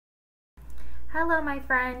Hello, my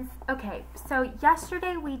friends. Okay, so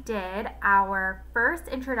yesterday we did our first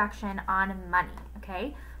introduction on money,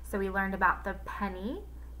 okay? So we learned about the penny,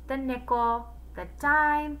 the nickel, the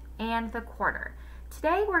dime, and the quarter.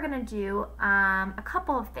 Today we're going to do a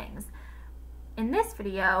couple of things. In this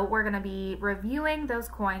video, we're going to be reviewing those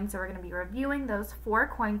coins, so we're going to be reviewing those 4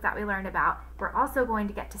 coins that we learned about. We're also going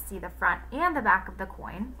to get to see the front and the back of the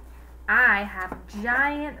coin. I have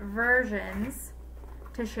giant versions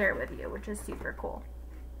to share with you, which is super cool.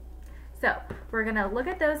 So we're gonna look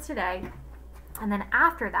at those today, and then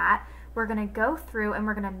after that we're gonna go through and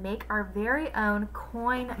we're gonna make our very own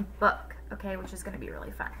coin book, okay, which is gonna be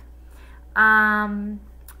really fun.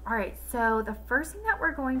 All right, so the first thing that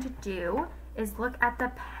we're going to do is look at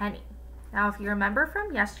the penny. Now, if you remember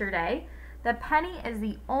from yesterday, the penny is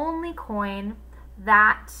the only coin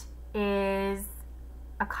that is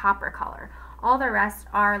a copper color. All the rest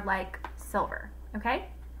are like silver. Okay,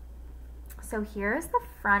 so here's the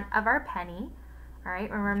front of our penny. All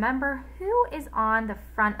right, and remember who is on the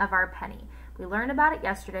front of our penny. We learned about it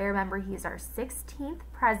yesterday. Remember, he's our 16th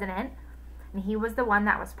president, and he was the one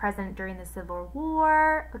that was president during the Civil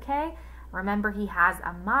War. Okay, remember, he has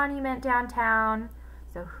a monument downtown.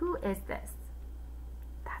 So who is this?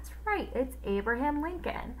 That's right, it's Abraham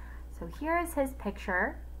Lincoln. So here is his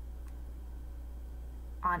picture.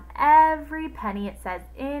 On every penny it says,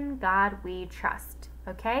 "In God we trust."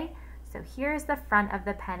 Okay, so here's the front of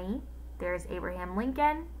the penny. There's Abraham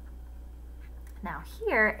Lincoln. Now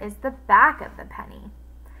here is the back of the penny.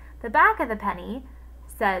 The back of the penny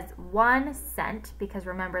says 1 cent, because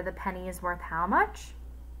remember, the penny is worth how much?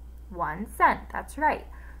 1 cent, that's right.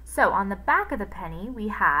 So on the back of the penny we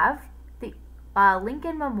have the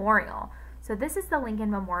Lincoln Memorial. So this is the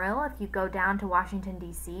Lincoln Memorial. If you go down to Washington,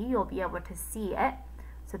 D.C., you'll be able to see it.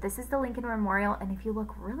 So this is the Lincoln Memorial, and if you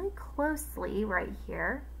look really closely right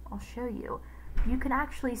here, I'll show you, you can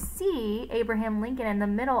actually see Abraham Lincoln in the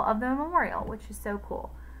middle of the memorial, which is so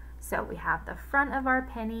cool. So we have the front of our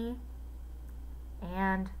penny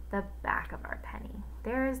and the back of our penny.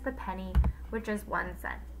 There is the penny, which is 1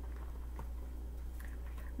 cent.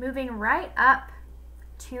 Moving right up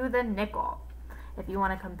to the nickel. If you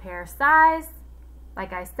want to compare size,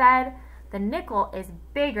 like I said, the nickel is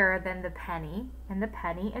bigger than the penny, and the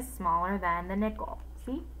penny is smaller than the nickel.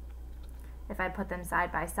 See? If I put them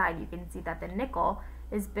side by side, you can see that the nickel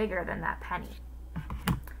is bigger than that penny.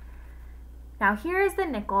 Now here is the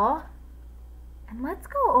nickel, and let's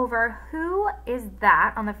go over who is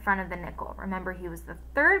that on the front of the nickel. Remember, he was the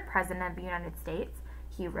 3rd president of the United States.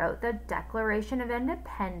 He wrote the Declaration of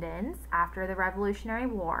Independence after the Revolutionary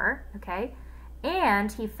War, okay? And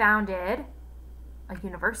he founded a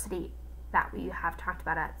university that we have talked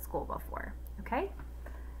about at school before, okay?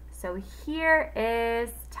 So here is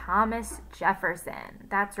Thomas Jefferson.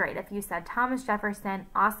 That's right, if you said Thomas Jefferson,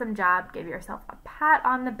 awesome job. Give yourself a pat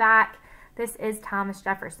on the back. This is Thomas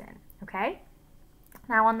Jefferson, okay?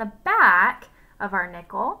 Now on the back of our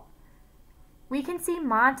nickel, we can see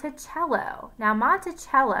Monticello. Now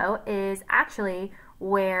Monticello is actually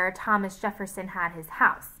where Thomas Jefferson had his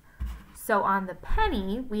house. So on the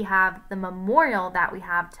penny, we have the memorial that we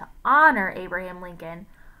have to honor Abraham Lincoln,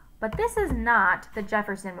 but this is not the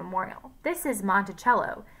Jefferson Memorial. This is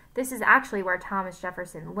Monticello. This is actually where Thomas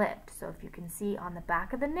Jefferson lived. So if you can see on the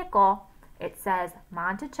back of the nickel, it says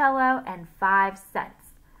Monticello and 5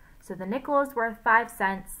 cents. So the nickel is worth 5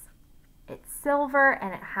 cents. It's silver,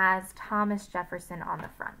 and it has Thomas Jefferson on the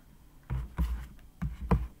front.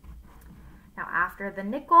 Now after the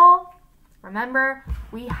nickel, remember,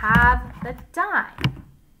 we have the dime.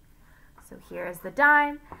 So here is the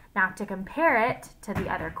dime. Now to compare it to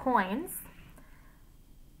the other coins,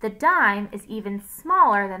 the dime is even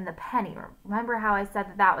smaller than the penny. Remember how I said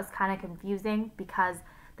that that was kind of confusing because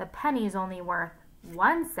the penny is only worth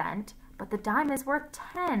 1 cent, but the dime is worth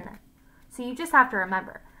 10. So you just have to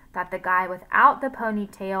remember that the guy without the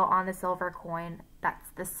ponytail on the silver coin, that's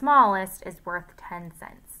the smallest, is worth 10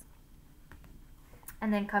 cents.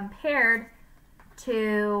 And then compared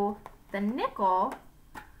to the nickel,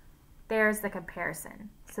 there's the comparison.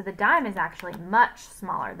 So the dime is actually much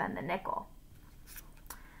smaller than the nickel.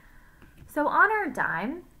 So on our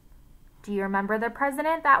dime, do you remember the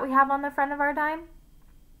president that we have on the front of our dime?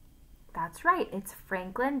 That's right, it's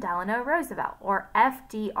Franklin Delano Roosevelt, or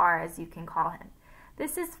FDR as you can call him.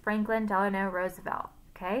 This is Franklin Delano Roosevelt,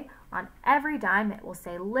 okay? On every dime it will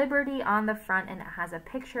say Liberty on the front, and it has a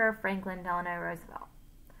picture of Franklin Delano Roosevelt.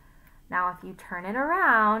 Now if you turn it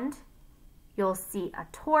around, you'll see a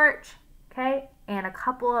torch, okay, and a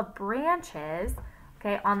couple of branches,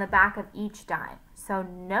 okay, on the back of each dime. So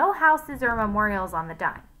no houses or memorials on the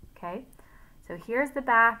dime, okay? So So here's the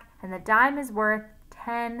back, and the dime is worth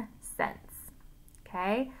 10 cents.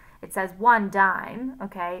 Okay? It says 1 dime,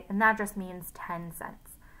 okay? And that just means 10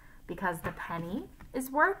 cents because the penny is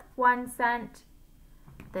worth 1 cent,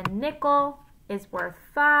 the nickel is worth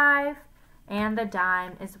 5, and the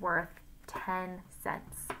dime is worth 10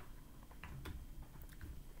 cents.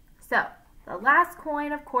 So the last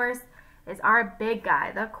coin, of course, is our big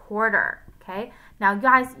guy, the quarter, okay? Now,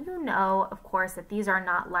 guys, you know, of course, that these are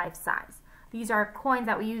not life size. These are coins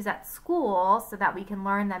that we use at school so that we can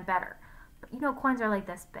learn them better. But, you know, coins are like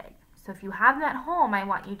this big. So if you have them at home, I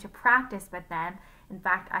want you to practice with them. In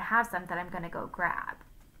fact, I have some that I'm going to go grab.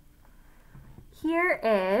 Here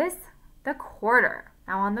is the quarter.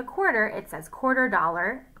 Now, on the quarter, it says $quarter.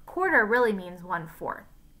 A quarter really means 1/4.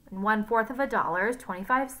 And 1/4 of a dollar is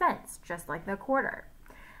 25 cents, just like the quarter.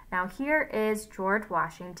 Now here is George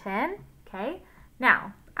Washington, okay?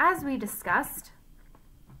 Now, as we discussed,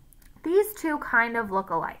 these two kind of look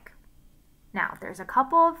alike. Now, there's a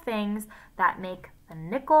couple of things that make the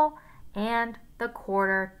nickel and the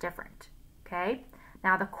quarter different, okay?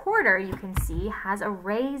 Now, the quarter, you can see, has a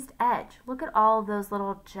raised edge. Look at all of those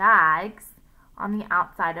little jags on the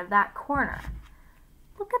outside of that corner.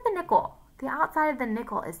 Look at the nickel. The outside of the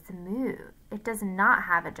nickel is smooth. It does not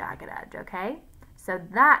have a jagged edge, okay? So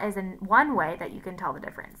that is one way that you can tell the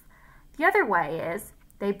difference. The other way is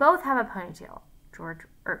they both have a ponytail.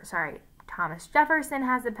 Thomas Jefferson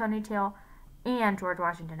has a ponytail and George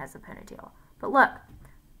Washington has a ponytail. But look,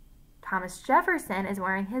 Thomas Jefferson is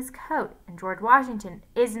wearing his coat and George Washington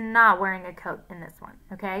is not wearing a coat in this one,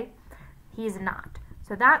 okay? He's not.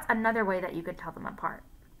 So that's another way that you could tell them apart.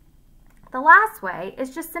 The last way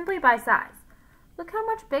is just simply by size. Look how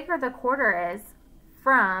much bigger the quarter is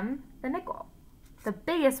from the nickel. The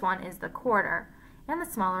biggest one is the quarter, and the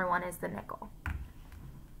smaller one is the nickel.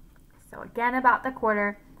 So again, about the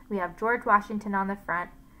quarter, we have George Washington on the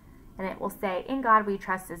front, and it will say, "In God we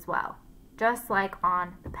trust" as well, just like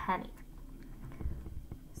on the penny.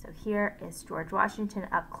 So here is George Washington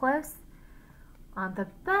up close. On the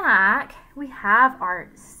back, we have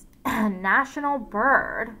our national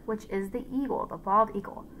bird, which is the eagle, the bald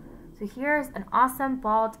eagle. So here's an awesome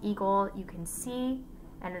bald eagle you can see,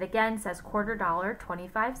 and it again says $quarter,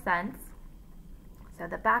 25 cents. So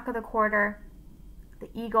the back of the quarter, the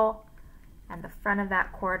eagle, and the front of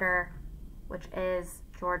that quarter, which is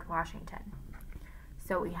George Washington.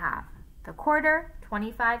 So we have the quarter,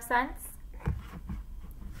 25 cents,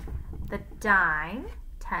 the dime,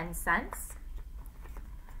 10 cents,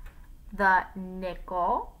 the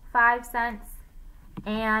nickel, 5 cents,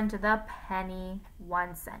 and the penny,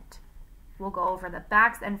 1 cent. We'll go over the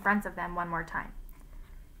backs and fronts of them one more time.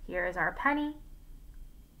 Here is our penny,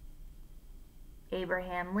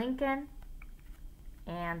 Abraham Lincoln,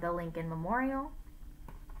 and the Lincoln Memorial.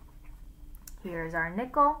 Here's our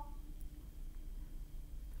nickel,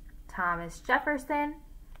 Thomas Jefferson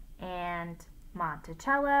and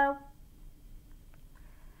Monticello.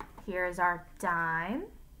 Here's our dime,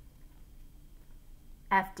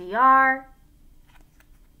 FDR,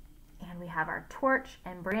 and we have our torch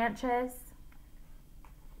and branches,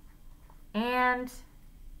 and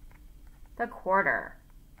the quarter,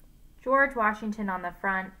 George Washington on the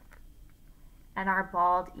front, and our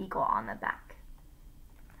bald eagle on the back.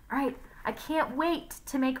 All right, I can't wait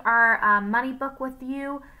to make our money book with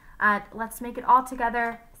you. Let's make it all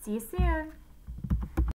together. See you soon.